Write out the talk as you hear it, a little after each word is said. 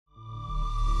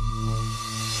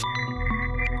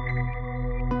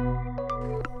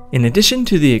In addition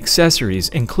to the accessories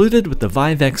included with the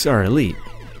VIVE XR Elite,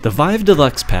 the VIVE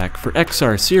Deluxe Pack for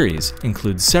XR series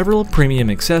includes several premium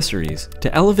accessories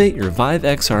to elevate your VIVE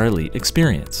XR Elite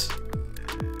experience.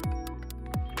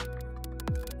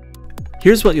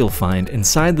 Here's what you'll find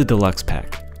inside the Deluxe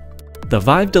Pack: the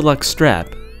VIVE Deluxe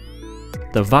Strap,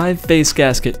 the VIVE Face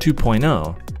Gasket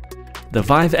 2.0, the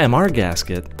VIVE MR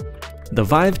Gasket, the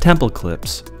VIVE Temple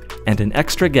Clips, and an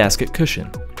extra gasket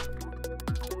cushion.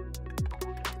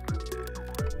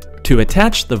 To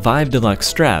attach the VIVE Deluxe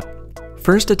Strap,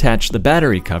 first attach the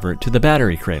battery cover to the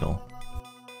battery cradle.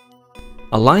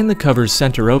 Align the cover's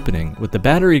center opening with the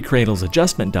battery cradle's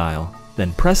adjustment dial,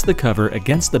 then press the cover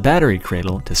against the battery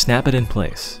cradle to snap it in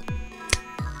place.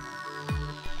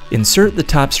 Insert the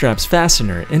top strap's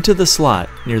fastener into the slot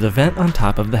near the vent on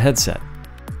top of the headset.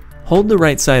 Hold the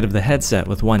right side of the headset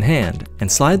with one hand and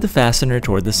slide the fastener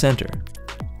toward the center.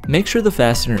 Make sure the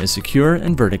fastener is secure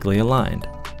and vertically aligned.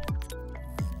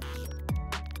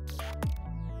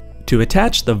 To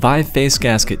attach the VIVE Face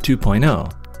Gasket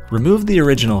 2.0, remove the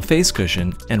original face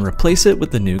cushion and replace it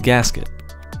with the new gasket.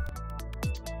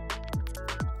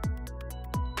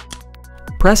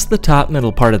 Press the top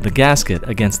middle part of the gasket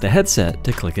against the headset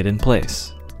to click it in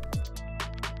place.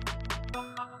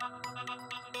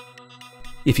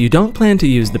 If you don't plan to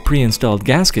use the pre-installed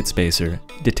gasket spacer,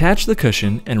 detach the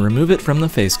cushion and remove it from the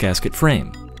face gasket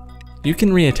frame. You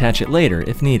can reattach it later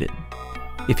if needed.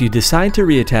 If you decide to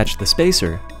reattach the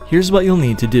spacer, here's what you'll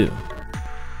need to do.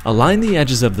 Align the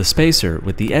edges of the spacer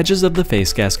with the edges of the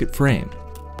face gasket frame.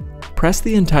 Press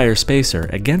the entire spacer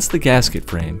against the gasket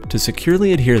frame to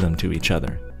securely adhere them to each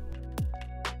other.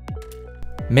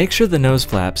 Make sure the nose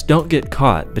flaps don't get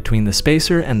caught between the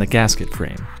spacer and the gasket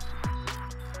frame.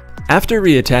 After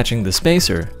reattaching the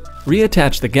spacer,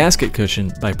 reattach the gasket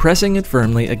cushion by pressing it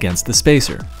firmly against the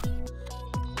spacer.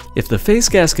 If the face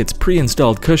gasket's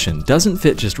pre-installed cushion doesn't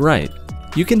fit just right,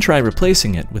 you can try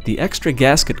replacing it with the extra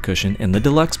gasket cushion in the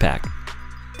Deluxe Pack.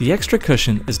 The extra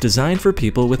cushion is designed for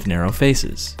people with narrow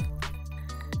faces.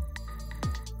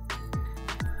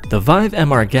 The VIVE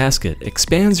MR Gasket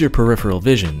expands your peripheral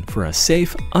vision for a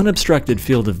safe, unobstructed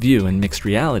field of view in mixed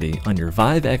reality on your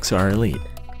VIVE XR Elite.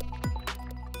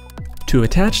 To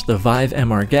attach the VIVE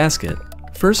MR Gasket,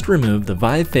 first remove the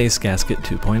VIVE Face Gasket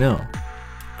 2.0.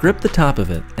 Grip the top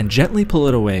of it and gently pull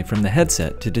it away from the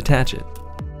headset to detach it.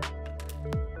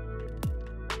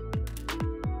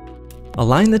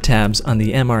 Align the tabs on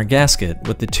the MR Gasket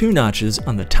with the two notches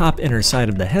on the top inner side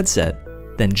of the headset,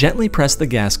 then gently press the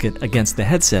gasket against the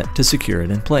headset to secure it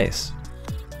in place.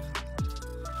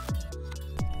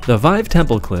 The VIVE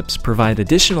Temple Clips provide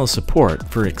additional support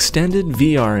for extended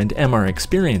VR and MR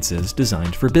experiences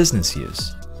designed for business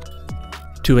use.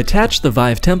 To attach the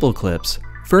VIVE Temple Clips,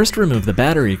 first remove the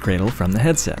battery cradle from the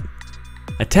headset.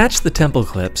 Attach the temple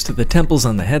clips to the temples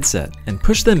on the headset and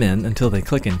push them in until they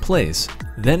click in place,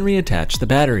 then reattach the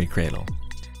battery cradle.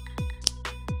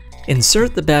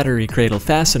 Insert the battery cradle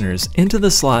fasteners into the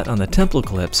slot on the temple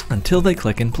clips until they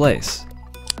click in place.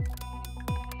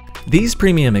 These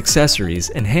premium accessories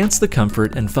enhance the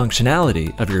comfort and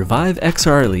functionality of your VIVE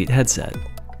XR Elite headset.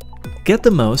 Get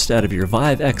the most out of your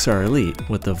VIVE XR Elite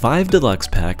with the VIVE Deluxe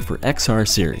Pack for XR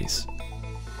series.